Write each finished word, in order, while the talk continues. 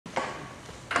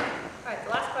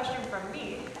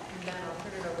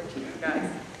guys,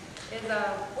 is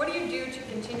what do you do to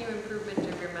continue improvement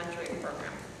of your mentoring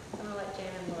program? I'm going to let Jan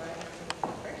and Laura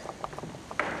answer first.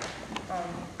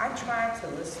 I try to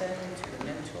listen to the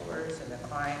mentors and the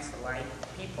clients alike.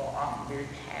 People are often very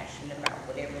passionate about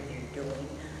whatever they're doing,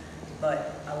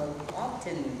 but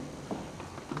often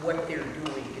what they're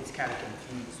doing gets kind of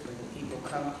confused when people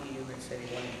come to you and say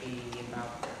they want to be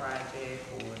about the project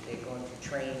or they're going to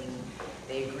training.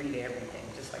 They agree to everything,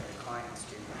 just like the clients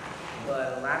do.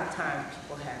 But a lot of times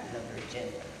people have another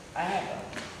agenda. I have an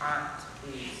aunt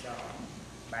who's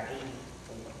about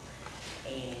 84,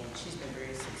 and she's been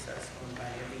very successful in about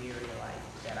every area of life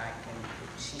that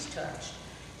she's touched.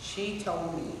 She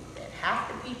told me that half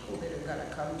the people that are going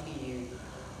to come to you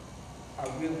are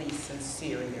really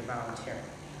sincere in their volunteering.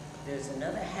 There's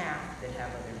another half that have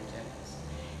other agendas.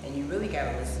 And you really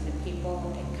got to listen to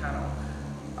people and kind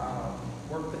of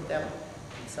work with them.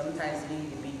 And sometimes you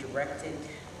need to be directed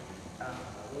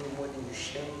a little more than you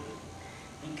should,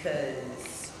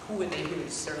 because who are they here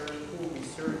to serve? Who are we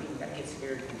serving? That gets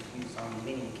very confused on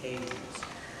many occasions.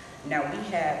 Now we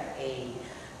have a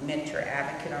mentor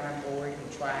advocate on our board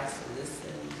who tries to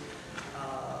listen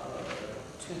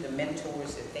to the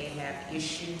mentors if they have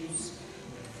issues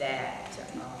that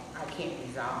I can't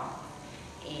resolve.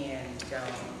 And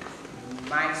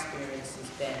my experience has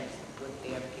been with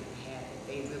the advocate we have, that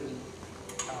they really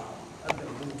have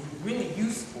been really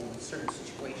useful in certain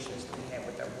situations that we have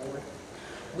with our board.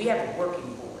 We have a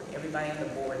working board. Everybody on the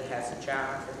board has a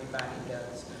job. Everybody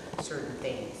does certain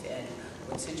things. And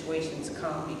when situations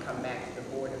come, we come back to the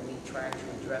board and we try to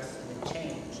address them and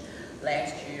change.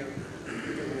 Last year,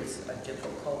 there was a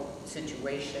difficult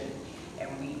situation, and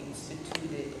we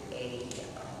instituted a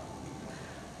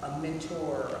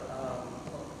mentor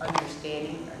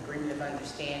understanding, agreement of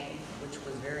understanding, which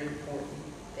was very important,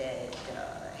 that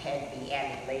had to be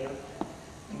added later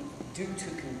due to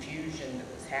confusion that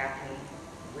was happening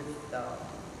with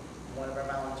one of our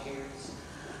volunteers.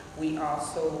 We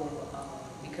also,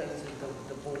 because of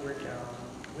the board,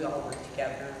 we all worked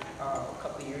together a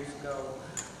couple of years ago.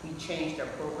 We changed our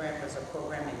program, because our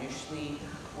program initially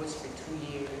was for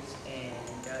 2 years,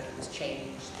 and it was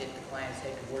changed that the clients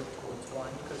had to work towards one,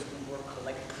 because we work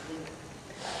collectively.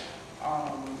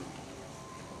 I'm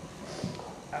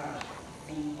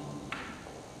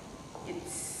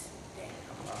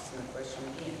lost in the question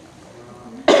again.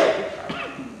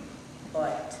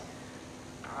 But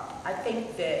I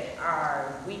think that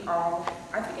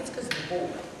I think it's because of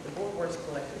the board works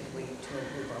collectively to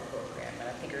improve our program, and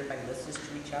I think everybody listens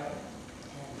to each other.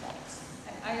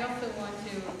 I also want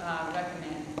to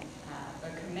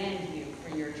commend you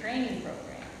for your training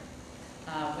program,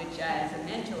 which as a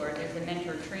mentor, there's a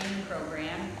mentor training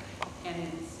program, and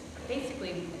it's basically,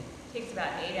 it takes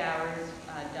about 8 hours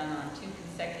done on 2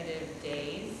 consecutive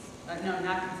days. No,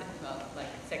 not consecutive, well, like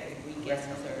consecutive weekends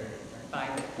or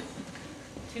 5 days.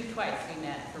 Twice we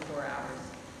met for 4 hours.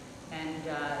 And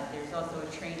there's also a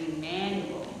training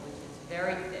manual, which is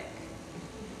very thick.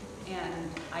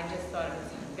 And I just thought it was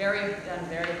done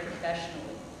very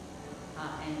professionally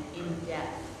and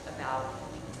in-depth about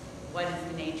what is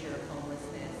the nature of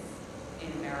homelessness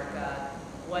in America,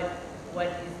 what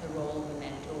is the role of a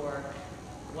mentor,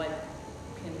 what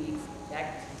can we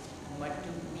expect, and what do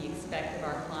we expect of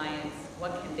our clients,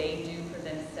 what can they do for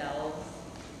themselves,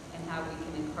 and how we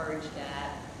can encourage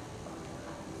that.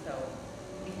 So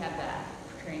we have that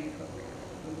training program.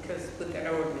 Because with that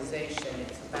organization,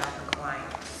 it's about the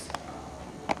clients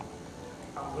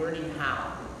learning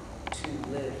how to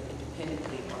live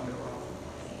independently on their own,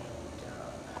 and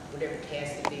whatever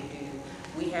tasks that they do.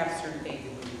 We have certain things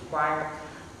that we require,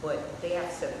 but they have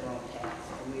to set their own tasks,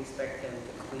 and we expect them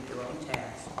to complete their own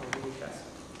tasks or do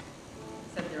adjustments.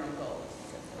 Set their own goals.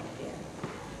 Yeah,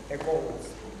 their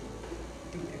goals,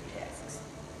 do their tasks.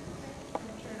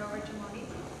 Turn it over to Monique.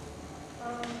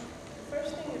 The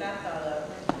first thing that I thought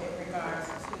of in regards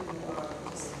to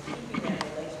just keeping that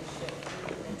relationship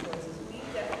with mentors is we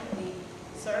definitely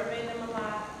survey them a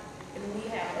lot, and we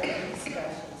have open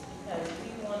discussions, because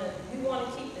we want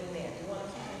to keep them there. We want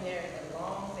to keep them there as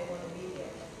long as they want to be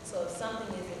there. So if something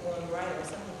isn't going right or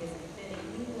something isn't fitting,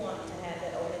 we want to have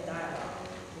that open dialogue,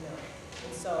 you know.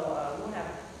 And so we'll have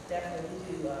definitely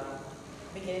do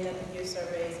beginning of the year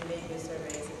surveys, mid-year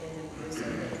surveys, and end of the year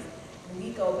surveys. And we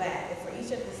go back, and for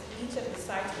each of the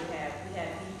sites we have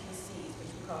VPCs,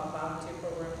 which we call volunteer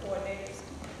program coordinators.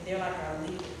 And they're like our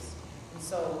leaders. And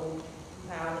so we'll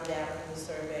compile the data from the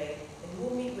survey, and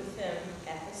we'll meet with them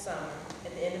at the summer,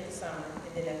 at the end of the summer,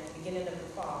 and then at the beginning of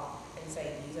the fall, and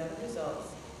say, these are the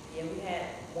results. Yeah, we had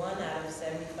 1 out of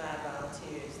 75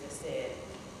 volunteers that said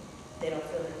they don't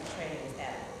feel that the training is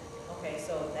adequate. Okay,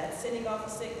 so that's sending off a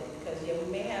signal, because yeah,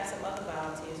 we may have some other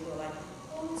volunteers who are like,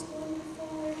 oh, it's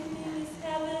wonderful, everything is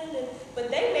heaven, but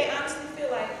they may honestly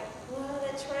feel like, well,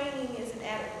 that training isn't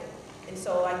adequate. And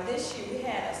so like this year, we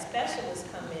had a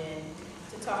specialist come in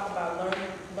to talk about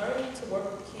learning to work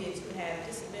with kids who have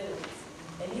disabilities.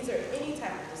 And these are any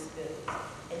type of disabilities.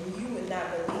 And you would not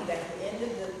believe at the end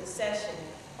of the session,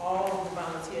 all of the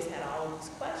volunteers had all of these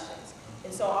questions.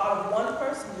 And so out of one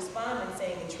person responding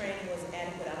saying the training wasn't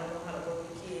adequate, I don't know how to work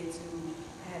with kids who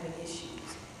are having issues.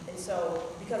 And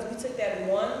so because we took that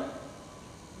one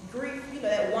grief,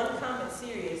 that one comment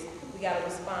serious, we got a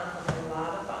response from a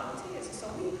lot of volunteers. And so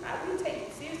we take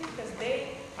it serious because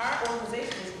our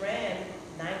organization is ran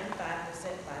 95%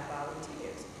 by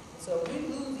volunteers. So if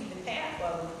we lose even half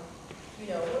of them,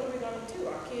 what are we going to do?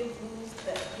 Our kids lose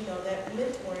that, that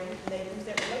mentoring, and they lose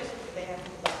that relationship they have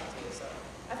with volunteers. So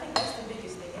I think that's the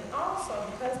biggest thing. And also,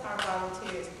 because our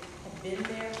volunteers have been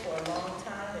there for a long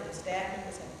time, and the staff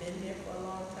members have been there for a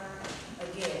long time,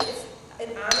 again,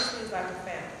 it honestly is like a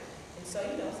family. And so,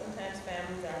 sometimes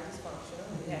families are dysfunctional.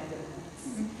 We have to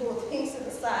pull things to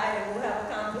the side, and we'll have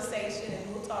a conversation, and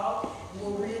we'll talk, and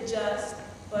we'll readjust.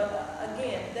 But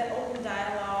again, that open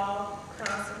dialogue,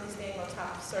 constantly staying on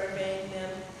top of surveying them,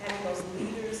 having those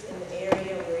leaders in the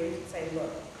area where you can say,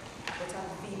 look, what type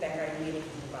of feedback are you getting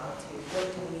from the volunteers? What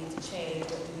do we need to change?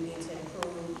 What do we need to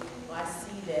improve? Well, I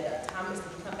see that Thomas,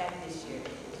 did you come back this year?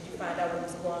 Did you find out what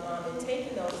was going on? And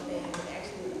taking those things and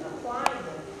actually applying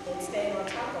them and staying on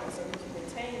top of it so we can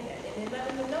retain that. And then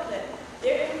letting them know that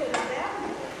their input is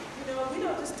valuable. We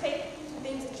don't just take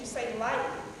things that you say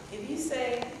lightly. If you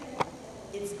say,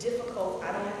 it's difficult,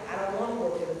 I don't want to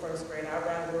work with a first grader, I'd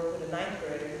rather work with a ninth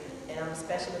grader, and I'm a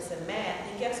specialist in math,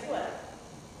 and guess what?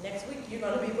 Next week you're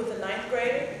going to be with a ninth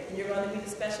grader, and you're going to be the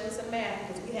specialist in math,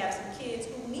 because we have some kids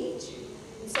who need you.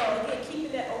 And so again,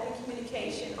 keeping that open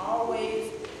communication,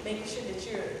 always making sure that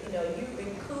you're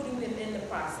including them in the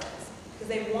process, because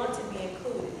they want to be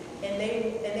included, and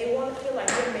they want to feel like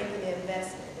you're making an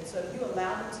investment. And so if you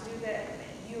allow them to do that,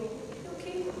 you'll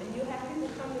keep them, and you'll have people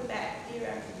coming back year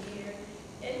after year.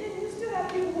 And then you still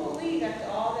have people who will leave after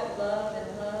all that love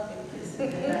and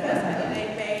kissing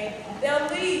and they'll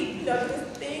leave, because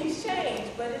things change.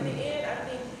 But in the end, I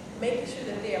think making sure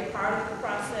that they are part of the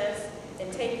process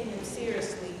and taking them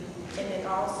seriously, and then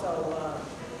also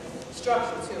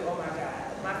structure too. Oh my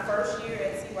God. My first year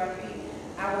at CYP,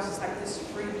 I was just like this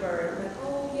free bird. I'm like,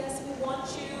 oh yes, we want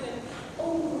you, and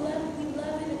oh, we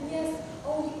love it, and yes,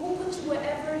 oh, we'll put you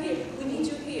wherever here. We need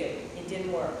you here. It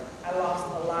didn't work. I lost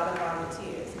a lot of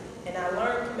volunteers. And I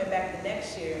learned coming back the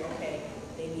next year, okay,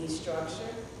 they need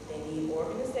structure, they need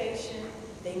organization,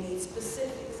 they need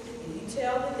specifics. If you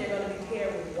tell them they're going to be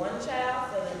paired with one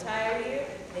child for the entire year,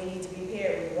 they need to be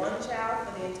paired with one child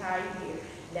for the entire year.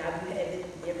 Now,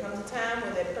 there comes a time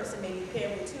where that person may be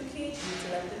paired with 2 kids, you need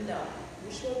to let them know.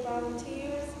 You're short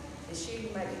volunteers, this year you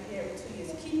might be paired with 2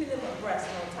 years. Keeping them abreast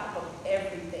and on top of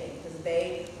everything, because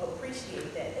they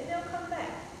appreciate that, and they'll come back.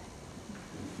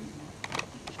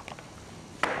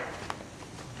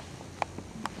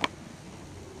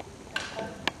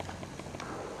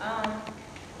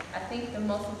 I think the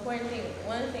most important thing,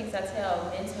 one of the things I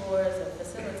tell mentors or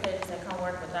facilitators that come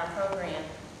work with our program,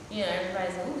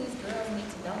 everybody's like, oh, these girls need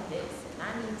to know this, and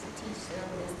I need to teach them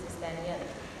this, that, and the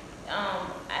other.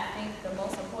 I think the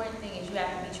most important thing is you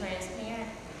have to be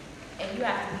transparent, and you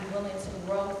have to be willing to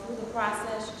grow through the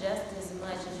process just as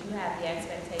much as you have the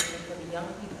expectation for the young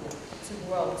people to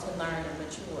grow, to learn, and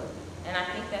mature. And I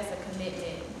think that's a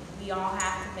commitment we all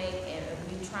have to make, and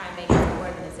we try and make it an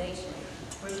organization.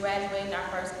 We're graduating our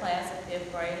first class of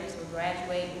 5th graders. We're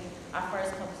graduating our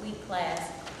first complete class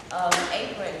of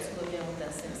 8th graders who have been with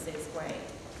us since 6th grade.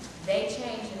 They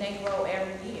change and they grow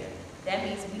every year. That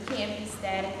means we can't be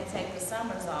static and take the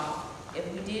summers off. If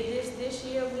we did this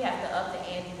year, we have to up the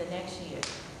ante the next year.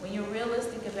 When you're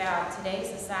realistic about today's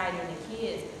society and the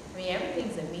kids,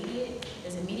 everything's immediate.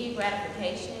 There's immediate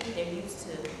gratification. They're used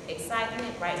to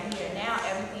excitement right here and now.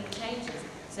 Everything changes.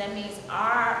 So that means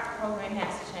our program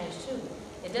has to change too.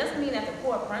 It doesn't mean that the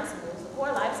core principles, the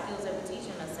core life skills that we're teaching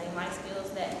are the same life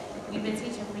skills that we've been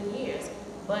teaching for years.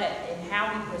 But in how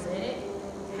we present it,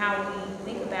 how we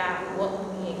think about what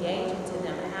we engage into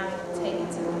them, and how we take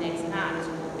it to the next notch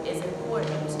is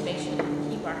important to make sure that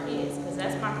we keep our kids, because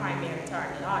that's my primary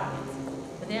target audience.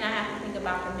 But then I have to think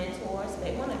about the mentors.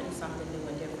 They want to do something new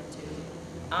and different too.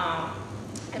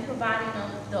 And providing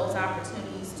them those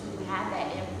opportunities to have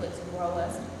that input to grow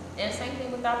us. And the same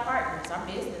thing with our partners, our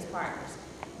business partners.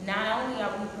 Not only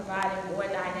are we providing more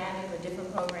dynamic or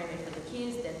different programming for the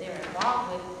kids that they're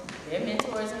involved with, their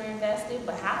mentors are invested,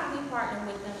 but how do we partner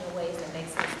with them in ways that make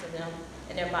sense to them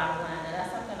and their bottom line. And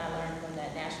that's something I learned from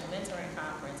that National Mentoring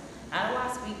Conference. How do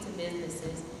I speak to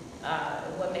businesses?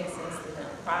 What makes sense to them?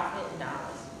 Profit and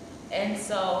dollars. And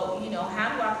so, you know,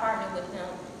 how do I partner with them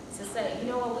to say, you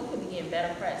know what, we could be getting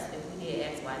better press if we did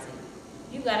X, Y, Z.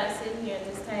 You got us sitting here at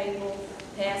this table,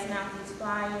 passing out these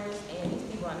flyers, and these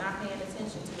people are not paying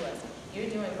attention to us. You're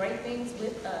doing great things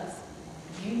with us.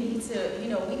 You need to, you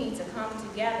know, we need to come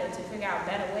together to figure out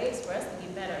better ways for us to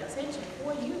get better attention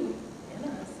for you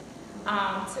and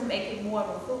us, to make it more of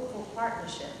a fruitful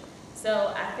partnership.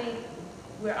 So I think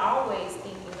we're always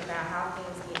thinking about how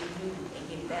things get new and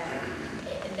get better,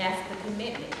 and that's the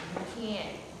commitment. You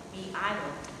can't be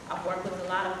idle. I've worked with a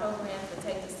lot of programs to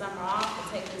take the summer off,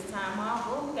 to take this time off.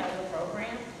 Well, we got a good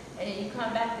program. And then you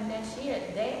come back the next year,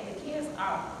 the kids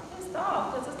are pissed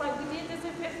off because it's like, we did this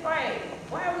in 5th grade.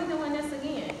 Why are we doing this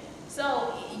again?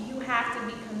 So you have to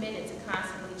be committed to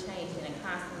constantly changing and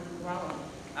constantly growing,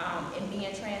 and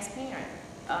being transparent.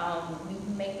 When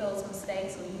you make those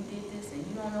mistakes or you did this and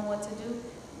you don't know what to do,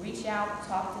 reach out,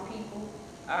 talk to people.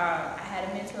 I had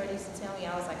a mentor that used to tell me,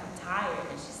 I was like, I'm tired.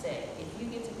 And she said, if you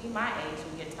get to be my age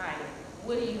and you're tired,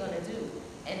 what are you going to do?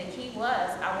 And the key was,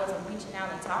 I wasn't reaching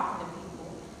out and talking to people,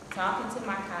 talking to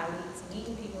my colleagues,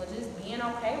 meeting people, and just being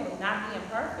okay with not being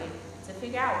perfect to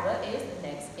figure out what is the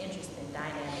next interesting,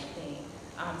 dynamic thing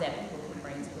that people can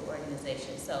bring to the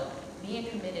organization. So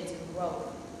being committed to growth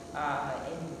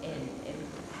and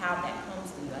how that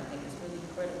comes to you, I think is really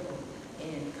critical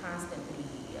in constantly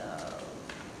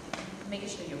making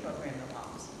sure your program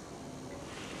evolves.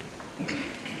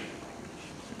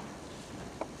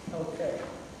 Okay.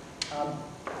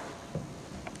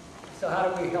 So how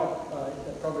do we help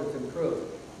the programs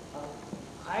improve?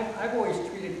 I've always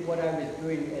treated what I was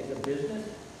doing as a business,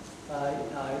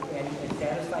 and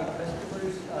satisfied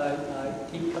customers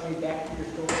keep coming back to your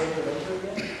store over and over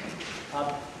again.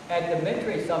 At the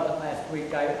mentoring summit last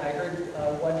week, I heard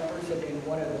one person in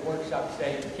one of the workshops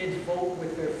say, kids vote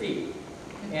with their feet.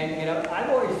 And I've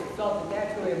always felt that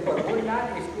that's really important. We're not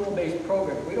a school-based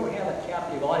program. We don't have a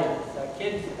captive audience.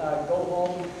 Kids go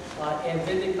home and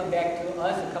then they come back to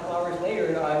us a couple hours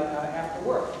later after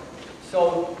work.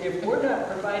 So if we're not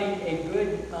providing a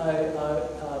good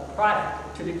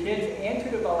product to the kids and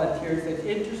to the volunteers that's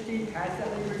interesting,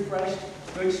 constantly refreshed,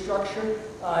 good structure,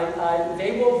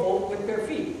 they will vote with their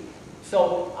feet.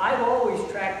 So I've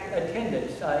always tracked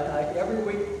attendance. Every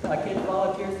week, kids,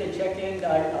 volunteers, they check in.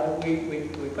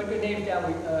 We put their names down.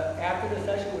 After the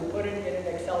session, we put it in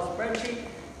an Excel spreadsheet,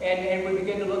 and we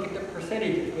begin to look at the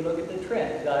percentages. We look at the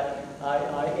trends.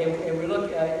 And we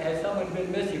look at, has someone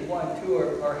been missing 1, 2,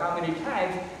 or how many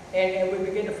times, and we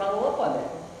begin to follow up on that.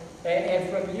 And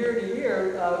from year to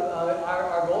year,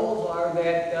 our goals are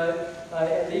that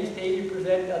at least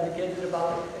 80% of the kids in the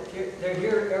volunteer, they're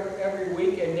here every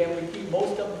week, and then we keep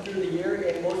most of them through the year,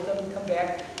 and most of them come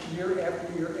back year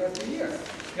after year after year.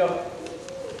 You know,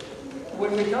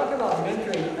 when we talk about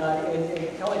mentoring,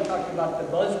 and Kelly talked about the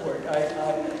buzzword,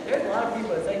 there's a lot of people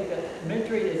that think that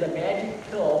mentoring is a magic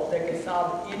pill that can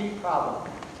solve any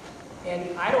problem.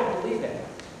 And I don't believe that.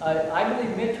 I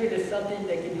believe mentoring is something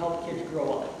that can help kids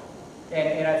grow up.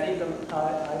 And I think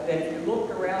that if you look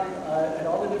around at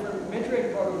all the different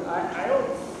mentoring programs, I don't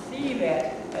see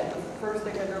that at the first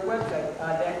thing on their website.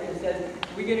 That it says,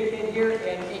 we get a kid here,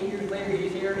 and 8 years later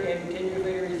he's here, and 10 years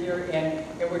later he's here, and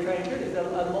we're trying to do this.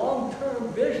 A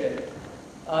long-term vision.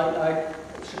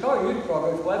 Chicago Youth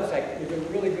Program's website is a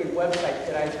really good website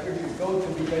that I encourage you to go to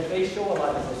because they show a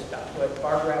lot of this stuff, with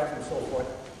bar graphs and so forth.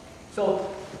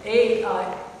 So,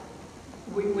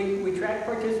 we track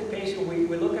participation,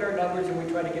 we look at our numbers, and we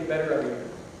try to get better every year.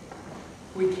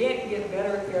 We can't get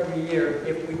better every year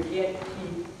if we can't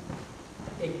keep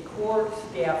a core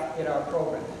staff in our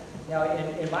program. Now,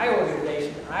 in my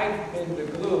organization, I've been the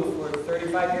glue for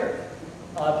 35 years.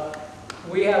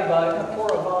 We have a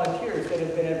core of volunteers that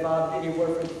have been involved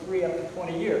anywhere from 3 up to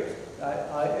 20 years.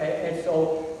 And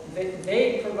so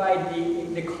they provide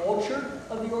the culture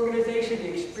of the organization,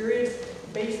 the experience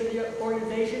base of the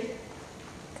organization.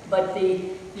 But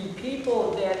the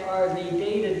people that are the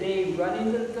day-to-day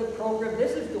running the program,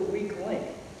 this is the weak link.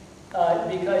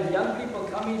 Because young people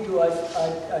coming to us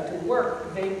to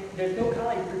work, there's no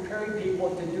college preparing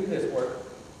people to do this work.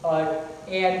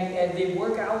 And the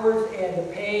work hours and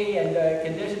the pay and the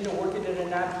conditions of working in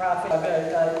a nonprofit,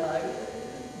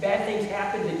 bad things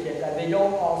happen to kids. They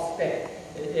don't all stay.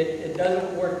 It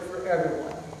doesn't work for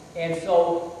everyone. And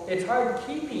so it's hard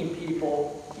keeping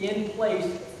people in place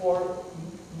for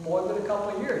more than a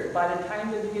couple of years. By the time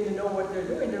they begin to know what they're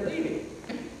doing, they're leaving.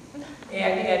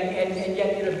 And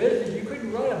yet in a business, you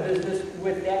couldn't run a business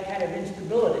with that kind of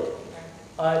instability.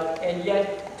 And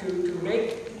yet to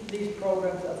make these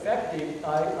programs effective,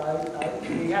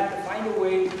 we have to find a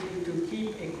way to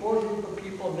keep a core group of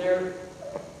people there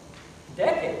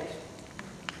decades.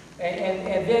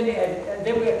 And then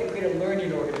we have to create a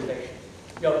learning organization.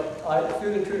 You know,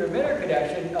 through the Tutor Mentor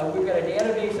Connection, we've got a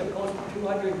database of close to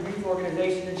 200 youth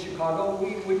organizations in Chicago.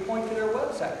 We point to their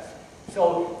websites.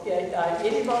 So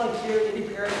any volunteer, any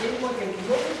parent, anyone can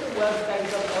look at the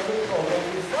websites of other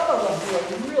programs, and some of them do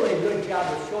a really good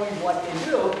job of showing what they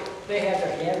do. They have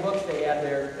their handbooks, they have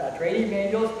their training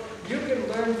manuals. You can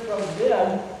learn from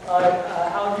them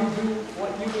how you do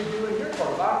what you would do in your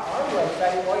program. Our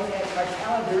website always has our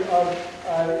calendar of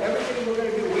everything we're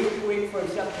going to do week to week from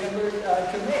September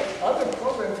to May. Other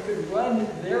programs could run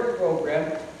their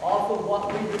program off of what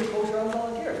we do to post our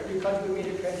volunteers because we made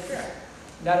it transparent.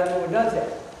 Not everyone does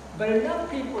that. But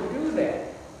enough people do that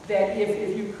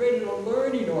if you created a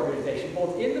learning organization,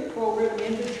 both in the program,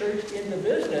 in the church, in the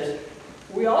business,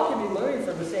 we all can be learning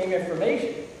from the same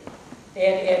information.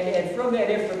 And from that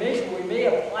information, we may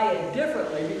apply it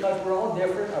differently because we're all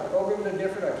different, our programs are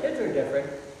different, our kids are different,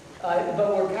 but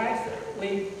we're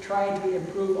constantly trying to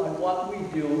improve on what we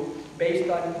do based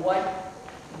on what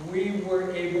we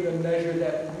were able to measure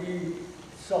that we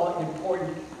saw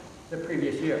important the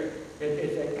previous year.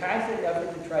 It's a constant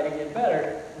effort to try to get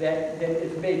better that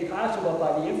is made possible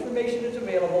by the information that's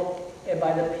available and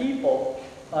by the people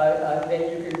that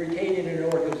you can retain in an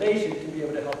organization to be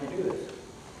able to help you do this.